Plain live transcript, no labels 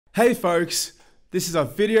Hey folks, this is a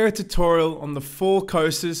video tutorial on the 4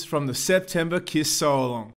 coasters from the September K.I.S.S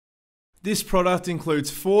sew-along. This product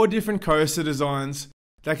includes 4 different coaster designs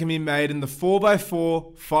that can be made in the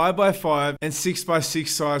 4x4, 5x5 and 6x6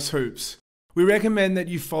 size hoops. We recommend that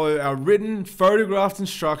you follow our written, photographed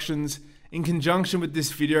instructions in conjunction with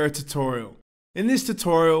this video tutorial. In this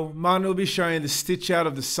tutorial, Martin will be showing the stitch out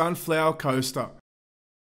of the sunflower coaster.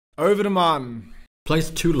 Over to Martin.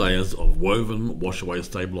 Place 2 layers of woven washaway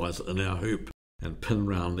stabilizer in our hoop and pin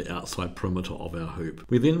round the outside perimeter of our hoop.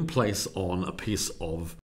 We then place on a piece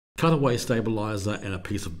of cutaway stabilizer and a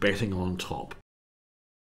piece of batting on top.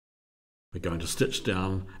 We're going to stitch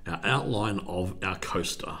down our outline of our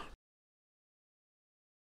coaster.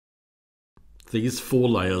 These 4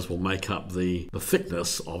 layers will make up the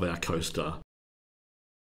thickness of our coaster.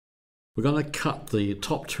 We're going to cut the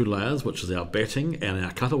top 2 layers, which is our batting and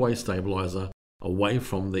our cutaway stabilizer, away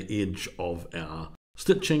from the edge of our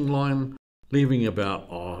stitching line, leaving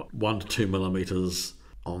about 1 to 2 millimeters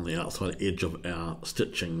on the outside edge of our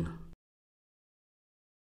stitching.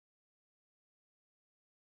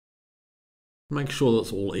 Make sure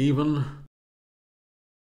that's all even,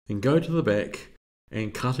 and go to the back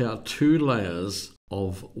and cut out 2 layers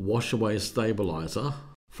of washaway stabilizer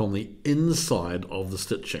from the inside of the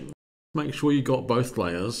stitching. Make sure you got both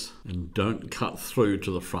layers and don't cut through to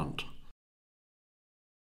the front.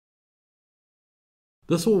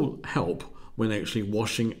 This will help when actually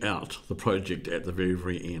washing out the project at the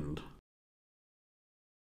very end.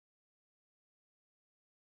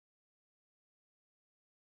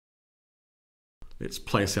 Let's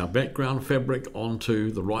place our background fabric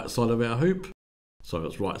onto the right side of our hoop, so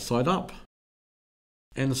it's right side up,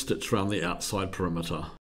 and stitch around the outside perimeter.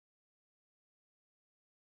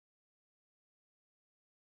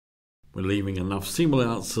 We're leaving enough seam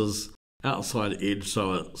allowances outside edge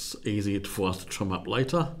so it's easy for us to trim up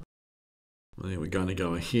later. And then we're going to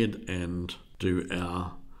go ahead and do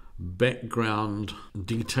our background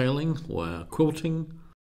detailing or our quilting.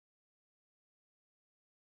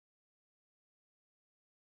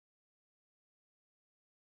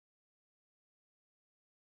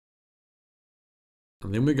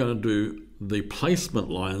 And then we're going to do the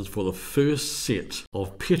placement lines for the first set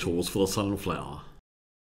of petals for the sunflower.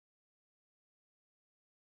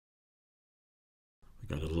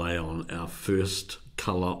 We're going to lay on our first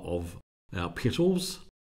colour of our petals,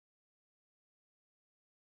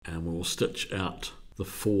 and we'll stitch out the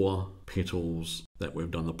 4 petals that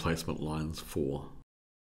we've done the placement lines for.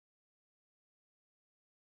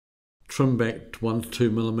 Trim back 1 to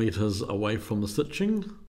 2 millimeters away from the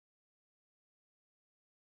stitching.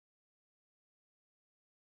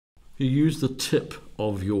 If you use the tip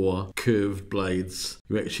of your curved blades,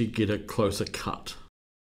 you actually get a closer cut.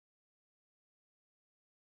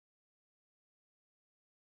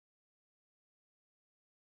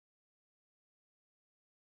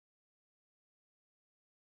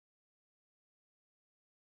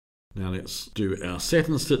 Now let's do our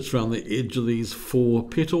satin stitch around the edge of these 4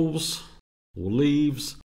 petals or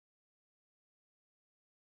leaves.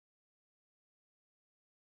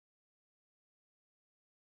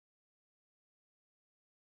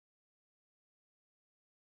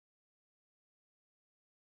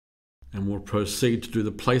 And we'll proceed to do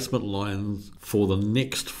the placement lines for the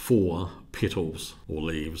next 4 petals or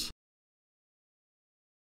leaves.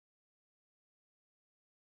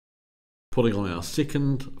 Putting on our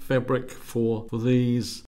second fabric for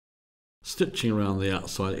these, stitching around the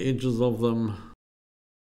outside edges of them.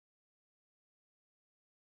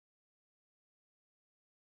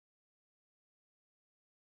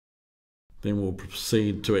 Then we'll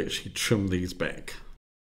proceed to actually trim these back,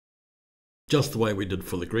 just the way we did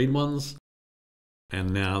for the green ones.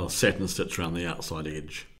 And now the satin stitch around the outside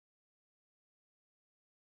edge.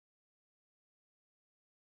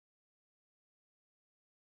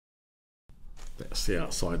 That's the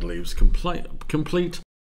outside leaves complete.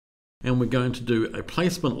 And we're going to do a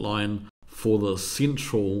placement line for the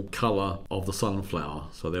central colour of the sunflower.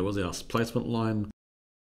 So there was our placement line.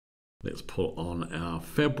 Let's put on our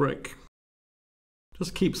fabric.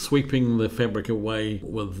 Just keep sweeping the fabric away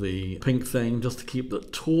with the pink thing just to keep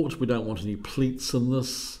it taut. We don't want any pleats in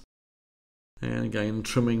this. And again,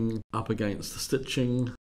 trimming up against the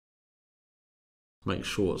stitching. Make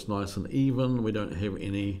sure it's nice and even. We don't have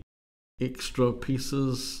any extra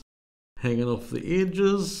pieces hanging off the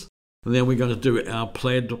edges. And then we're going to do our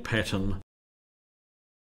plaid pattern.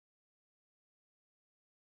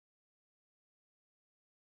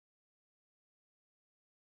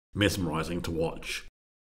 Mesmerizing to watch.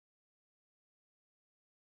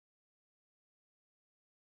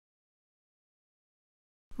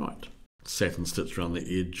 Right, satin stitch around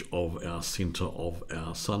the edge of our centre of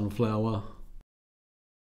our sunflower.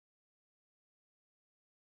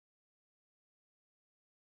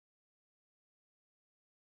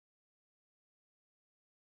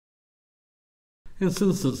 And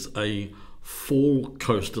since it's a fall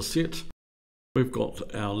coaster set, we've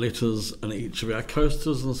got our letters in each of our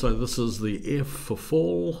coasters, and so this is the F for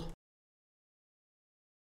fall.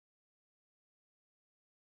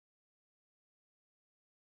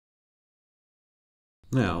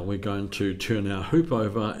 Now we're going to turn our hoop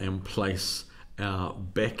over and place our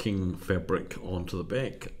backing fabric onto the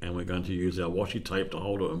back, and we're going to use our washi tape to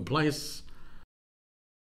hold it in place.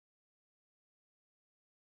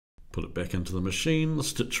 Put it back into the machine,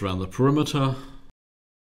 stitch around the perimeter.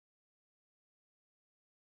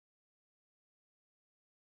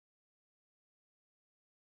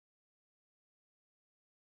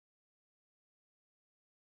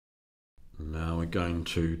 Now we're going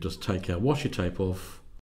to just take our washi tape off.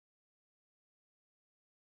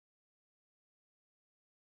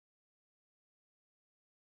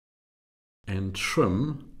 And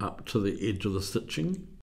trim up to the edge of the stitching.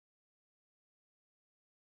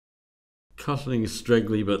 Cut any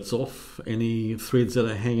straggly bits off, any threads that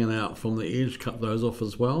are hanging out from the edge, cut those off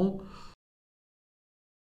as well.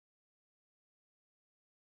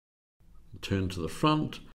 Turn to the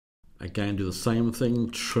front, again do the same thing,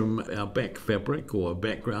 trim our back fabric or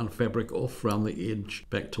background fabric off around the edge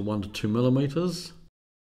back to 1 to 2 millimeters.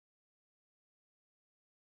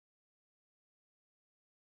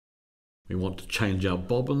 We want to change our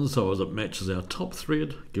bobbin so as it matches our top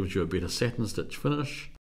thread, gives you a better satin stitch finish.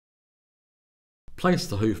 Place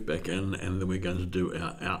the hoof back in, and then we're going to do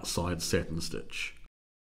our outside satin stitch.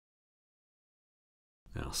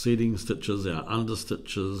 Our seating stitches, our under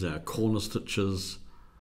stitches, our corner stitches.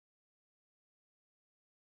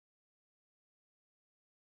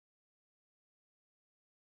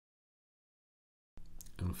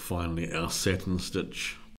 And finally our satin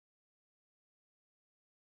stitch.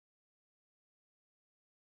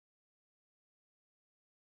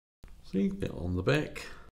 See, they're on the back.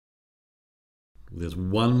 There's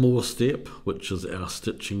one more step, which is our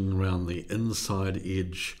stitching around the inside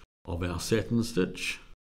edge of our satin stitch.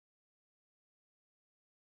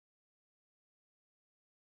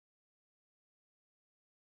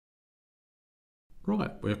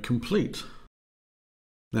 Right, we're complete.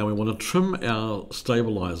 Now we want to trim our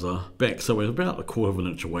stabiliser back so we're about 1/4 of an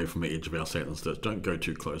inch away from the edge of our satin stitch. Don't go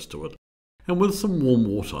too close to it. And with some warm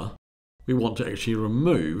water, we want to actually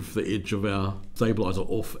remove the edge of our stabiliser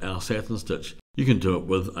off our satin stitch. You can do it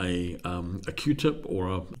with a Q-tip,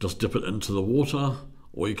 or just dip it into the water,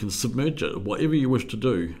 or you can submerge it, whatever you wish to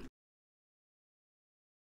do.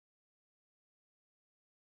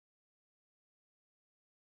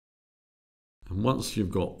 And once you've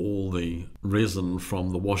got all the resin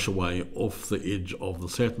from the wash away off the edge of the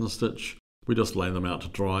satin stitch, we just lay them out to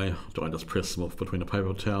dry. I just press them off between a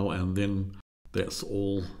paper towel, and then that's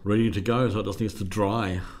all ready to go, so it just needs to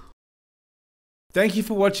dry. Thank you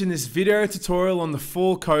for watching this video tutorial on the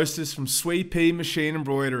fall coasters from Sweet Pea Machine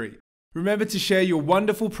Embroidery. Remember to share your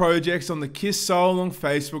wonderful projects on the K.I.S.S Sew Along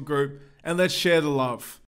Facebook group, and let's share the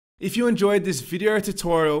love. If you enjoyed this video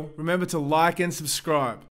tutorial, remember to like and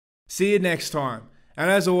subscribe. See you next time,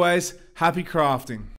 and as always, happy crafting.